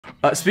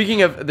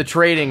Speaking of the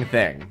trading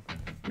thing,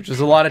 which was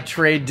a lot of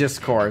trade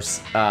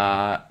discourse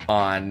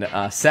on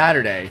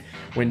Saturday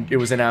when it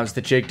was announced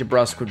that Jake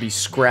DeBrusk would be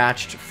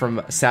scratched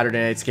from Saturday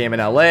night's game in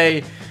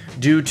LA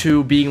due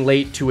to being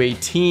late to a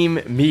team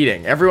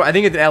meeting. I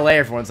think in LA,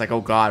 everyone's like, oh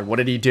God, what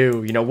did he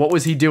do? You know, what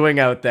was he doing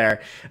out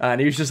there?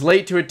 And he was just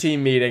late to a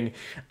team meeting,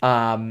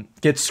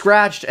 gets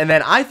scratched, and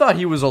then I thought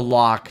he was a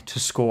lock to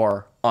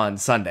score on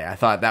Sunday. I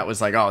thought that was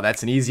like, oh,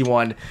 that's an easy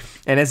one.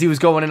 And as he was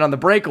going in on the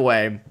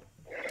breakaway,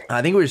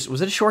 I think was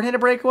it a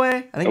shorthanded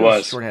breakaway? I think it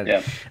was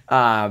shorthanded.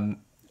 Yeah.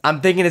 I'm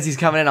thinking as he's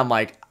coming in, I'm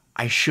like,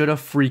 I should have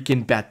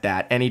freaking bet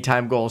that.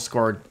 Anytime goal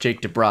scored,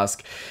 Jake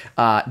DeBrusk.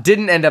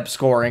 Didn't end up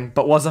scoring,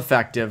 but was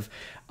effective.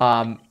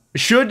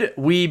 Should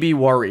we be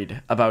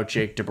worried about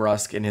Jake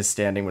DeBrusk and his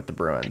standing with the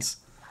Bruins?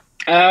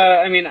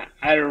 I mean,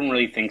 I don't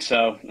really think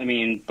so. I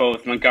mean,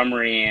 both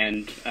Montgomery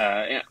and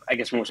I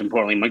guess most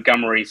importantly,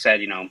 Montgomery said,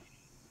 you know,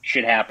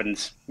 shit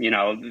happens. You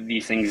know,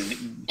 these things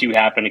do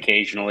happen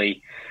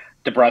occasionally.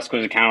 DeBrusk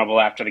was accountable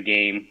after the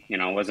game. You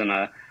know, wasn't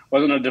a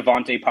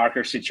Devontae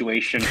Parker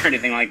situation or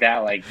anything like that.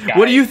 Like,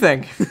 what do you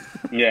think?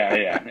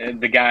 yeah.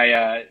 The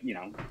guy, you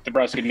know,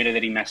 DeBrusk admitted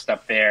that he messed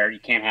up there. You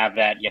can't have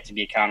that. You have to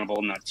be accountable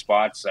in that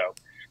spot. So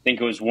I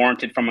think it was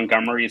warranted from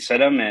Montgomery to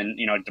sit him, and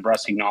you know,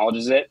 DeBrusk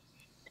acknowledges it.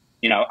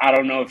 You know, I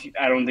don't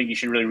think you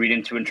should really read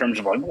into in terms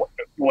of like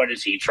what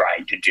is he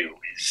trying to do?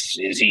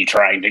 Is he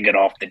trying to get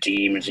off the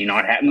team? Is he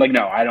not happy? Like,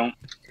 no,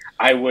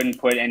 I wouldn't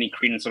put any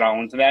credence at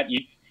all into that.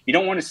 You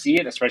don't want to see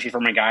it, especially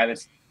from a guy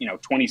that's, you know,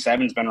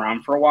 27's been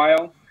around for a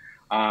while.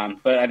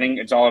 But I think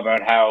it's all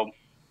about how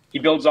he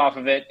builds off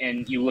of it,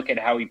 and you look at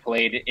how he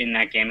played in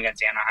that game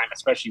against Anaheim,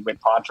 especially with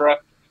Patra.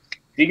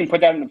 If you can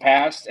put that in the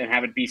past and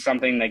have it be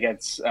something that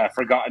gets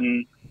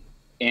forgotten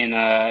in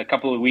a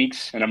couple of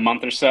weeks, in a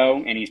month or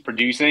so, and he's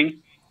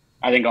producing,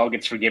 I think all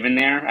gets forgiven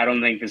there. I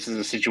don't think this is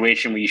a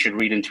situation where you should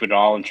read into it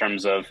all in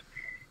terms of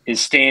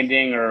his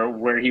standing or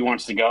where he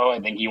wants to go. I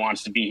think he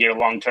wants to be here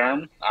long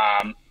term.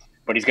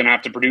 But he's going to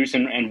have to produce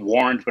and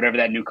warrant whatever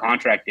that new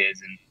contract is.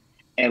 And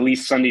at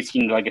least Sunday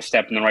seemed like a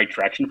step in the right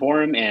direction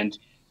for him. And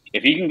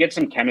if he can get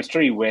some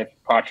chemistry with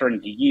Potter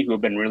and Gigi, who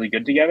have been really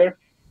good together,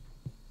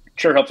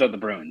 sure helps out the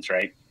Bruins,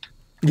 right?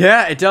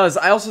 Yeah, it does.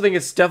 I also think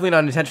it's definitely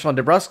not intentional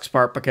on DeBrusk's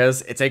part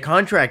because it's a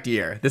contract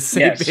year. This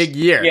is a big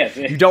year. Yes.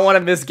 You don't want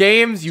to miss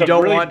games. You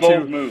don't want to. It's a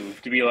really bold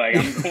move to be like,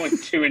 I'm going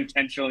to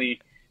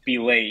intentionally be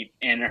late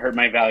and hurt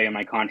my value in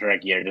my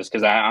contract year just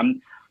because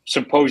I'm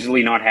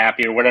supposedly not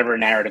happy or whatever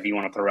narrative you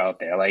want to throw out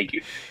there. Like,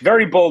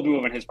 very bold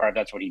move on his part.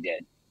 That's what he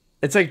did.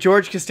 It's like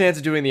George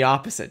Costanza doing the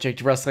opposite. Jake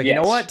DeBrusk, like, you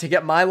know what? To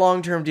get my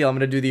long-term deal, I'm going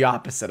to do the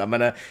opposite. I'm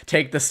going to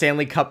take the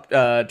Stanley Cup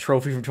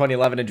trophy from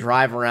 2011 and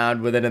drive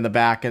around with it in the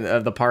back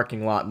of the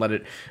parking lot and let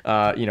it,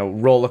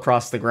 roll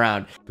across the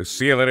ground. The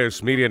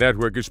CLNS Media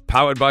Network is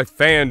powered by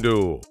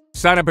FanDuel.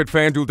 Sign up at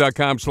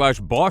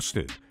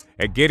FanDuel.com/Boston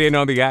and get in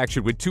on the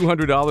action with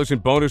 $200 in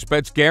bonus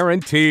bets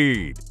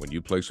guaranteed when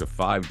you place a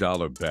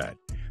 $5 bet.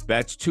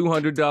 That's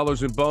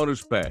 $200 in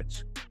bonus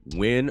bets,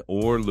 win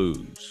or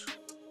lose.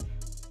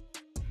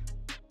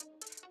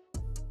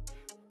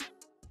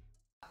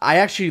 I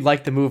actually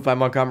like the move by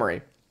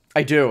Montgomery.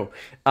 I do.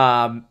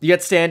 You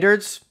get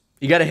standards,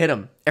 you got to hit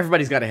them.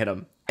 Everybody's got to hit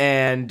them.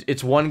 And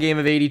it's one game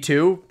of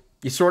 82.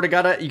 You sort of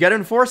got to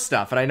enforce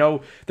stuff. And I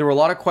know there were a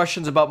lot of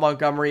questions about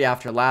Montgomery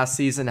after last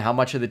season, how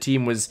much of the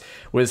team was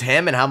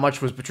him and how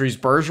much was Patrice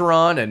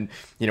Bergeron, and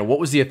what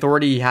was the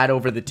authority he had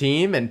over the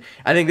team. And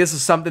I think this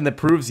is something that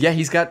proves,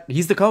 he's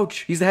the coach.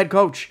 He's the head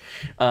coach.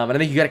 And I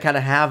think you got to kind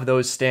of have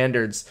those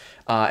standards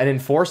and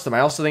enforce them.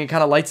 I also think it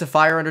kind of lights a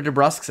fire under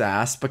DeBrusk's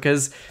ass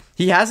because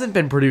he hasn't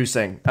been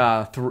producing,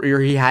 or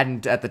he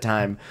hadn't at the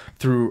time,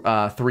 through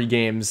 3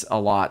 games a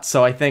lot.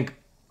 So I think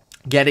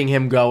getting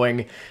him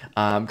going,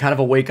 kind of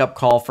a wake-up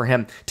call for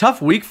him.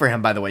 Tough week for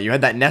him, by the way. You had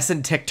that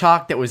Nesson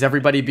TikTok that was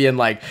everybody being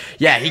like,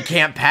 yeah, he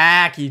can't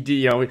pack.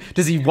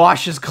 Does he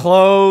wash his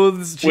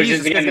clothes? Which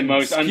is, again, the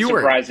most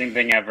unsurprising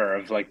thing ever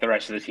of, like, the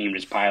rest of the team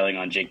just piling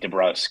on Jake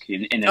DeBrusk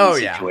in any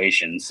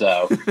situation.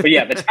 So, but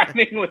yeah, the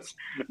timing was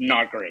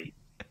not great.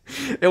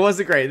 It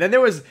wasn't great. Then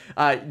there was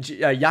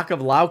Jakub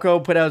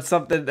Lauko put out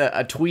something,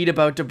 a tweet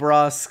about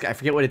DeBrusk. I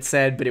forget what it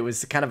said, but it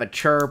was kind of a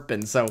chirp.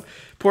 And so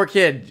poor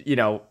kid,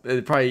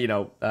 probably,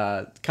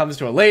 comes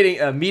to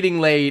a meeting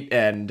late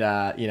and,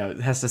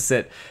 has to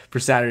sit for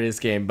Saturday's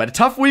game. But a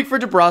tough week for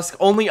DeBrusk,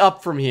 only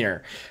up from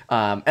here.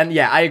 And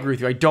yeah, I agree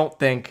with you. I don't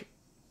think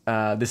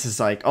this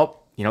is like,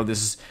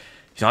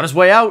 he's on his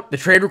way out. The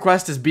trade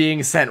request is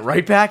being sent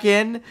right back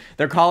in.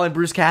 They're calling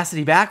Bruce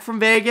Cassidy back from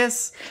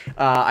Vegas.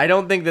 I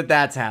don't think that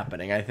that's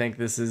happening. I think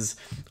this is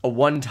a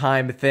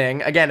one-time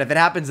thing. Again, if it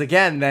happens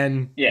again,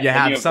 then you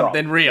have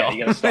something real. Yeah,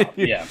 you gotta stop.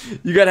 Yeah.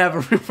 You gotta have a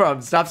real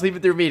problem. Stop sleeping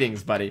through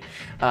meetings, buddy.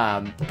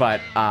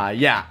 But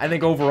I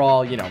think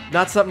overall,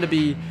 not something to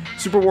be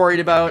super worried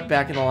about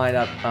back in the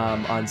lineup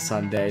on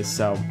Sunday.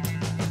 So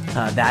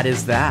that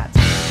is that.